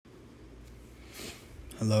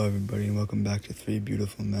Hello everybody and welcome back to Three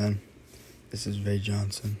Beautiful Men. This is Ray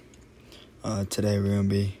Johnson. Today we're going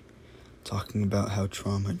to be talking about how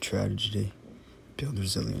trauma and tragedy build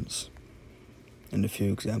resilience and a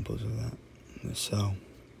few examples of that. So,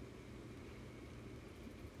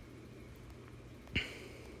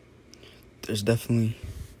 there's definitely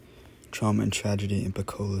trauma and tragedy in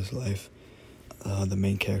Picola's life, the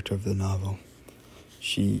main character of the novel.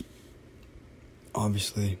 She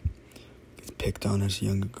obviously gets picked on as a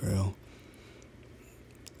younger girl,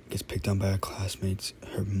 gets picked on by her classmates,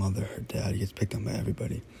 her mother, her dad, gets picked on by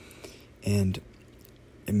everybody. And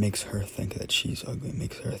it makes her think that she's ugly, it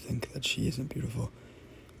makes her think that she isn't beautiful.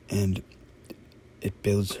 And it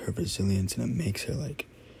builds her resilience and it makes her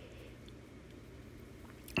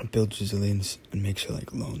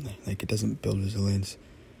lonely. It doesn't build resilience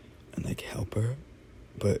and help her,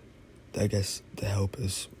 but I guess the help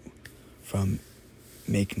is from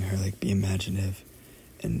making her be imaginative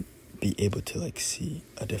and be able to see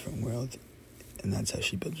a different world, and that's how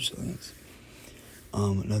she builds resilience.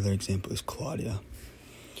 Another example is Claudia.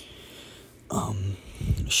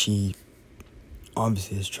 She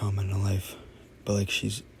obviously has trauma in her life, but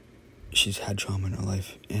she's had trauma in her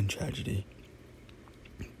life and tragedy.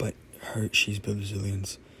 But she's built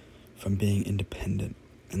resilience from being independent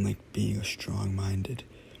and being a strong-minded,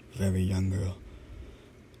 very young girl.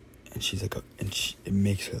 And it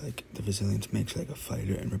makes her the resilience makes her a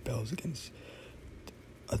fighter and rebels against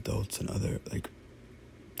adults and other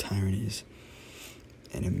tyrannies.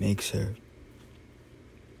 And it makes her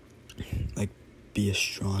be a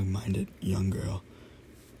strong-minded young girl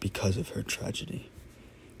because of her tragedy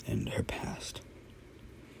and her past.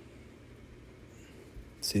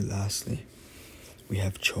 See, lastly, we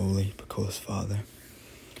have Choli, Picola's father.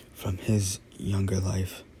 From his younger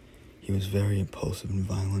life, he was very impulsive and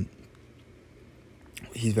violent.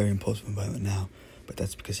 He's very impulsive and violent now, but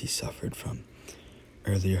that's because he suffered from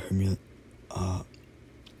earlier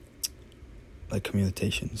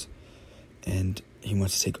humiliations, and he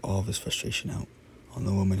wants to take all of his frustration out on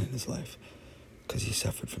the woman in his life because he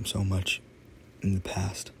suffered from so much in the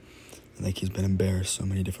past. And he's been embarrassed so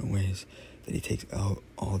many different ways that he takes out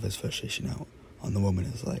all of his frustration out on the woman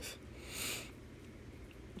in his life.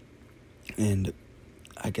 And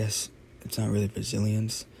I guess it's not really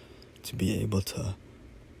resilience to be able to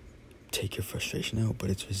take your frustration out, but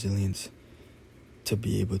it's resilience to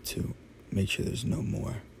be able to make sure there's no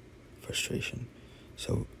more frustration.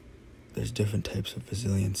 So there's different types of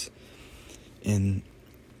resilience in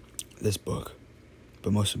this book,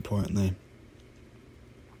 but most importantly,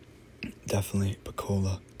 definitely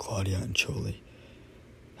Picola, Claudia, and Choli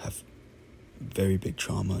have very big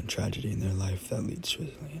trauma and tragedy in their life that leads to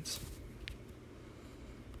resilience.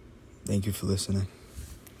 Thank you for listening.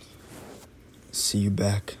 See you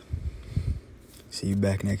back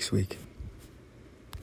next week.